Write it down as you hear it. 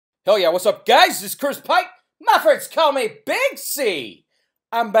Hell yeah, what's up guys? This is Chris Pike. My friends call me Big C.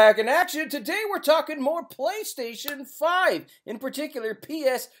 I'm back in action. Today we're talking more PlayStation 5, in particular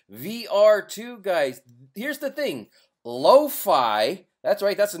PSVR2, guys. Here's the thing. Lo-Fi, that's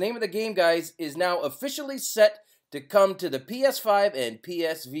right, that's the name of the game, guys, is now officially set to come to the PS5 and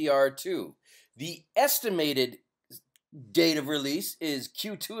PSVR2. The estimated date of release is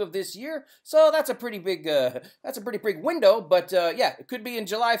Q2 of this year, so that's a pretty big window. But yeah, it could be in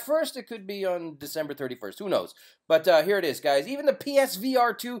July 1st, it could be on December 31st, who knows. But here it is, guys. Even the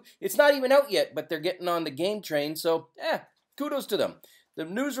PSVR2, it's not even out yet, but they're getting on the game train, so kudos to them. The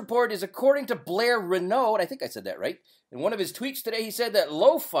news report is according to Blair Renaud, I think I said that right. In one of his tweets today, he said that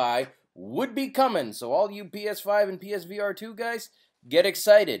Lo-Fi would be coming, so all you PS5 and PSVR2 guys, get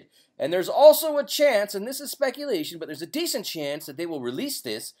excited. And there's also a chance, and this is speculation, but there's a decent chance that they will release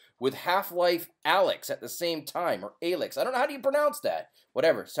this with Half-Life Alyx at the same time, or Alyx. I don't know, how do you pronounce that?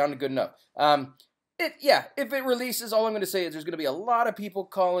 Whatever, sounded good enough. If it releases, all I'm going to say is there's going to be a lot of people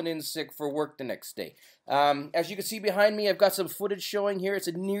calling in sick for work the next day. As you can see behind me, I've got some footage showing here. It's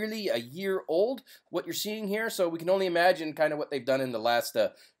nearly a year old, what you're seeing here, so we can only imagine kind of what they've done in the last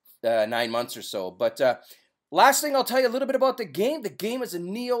 9 months or so. But last thing, I'll tell you a little bit about the game. The game is a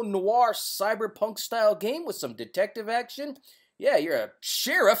neo-noir cyberpunk-style game with some detective action. Yeah, you're a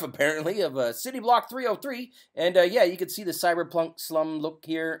sheriff, apparently, of cityblock 303. And yeah, you can see the cyberpunk slum look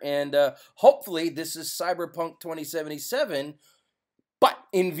here. And hopefully this is Cyberpunk 2077, but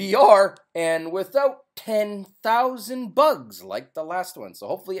in VR and without 10,000 bugs like the last one. So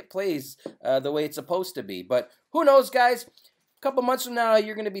hopefully it plays the way it's supposed to be. But who knows, guys? Couple months from now,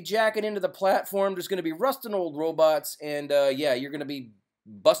 you're going to be jacking into the platform. There's going to be rusting old robots, and yeah, you're going to be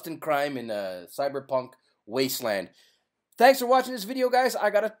busting crime in cyberpunk wasteland. Thanks for watching this video, guys. I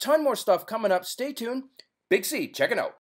got a ton more stuff coming up. Stay tuned. Big C, checking out.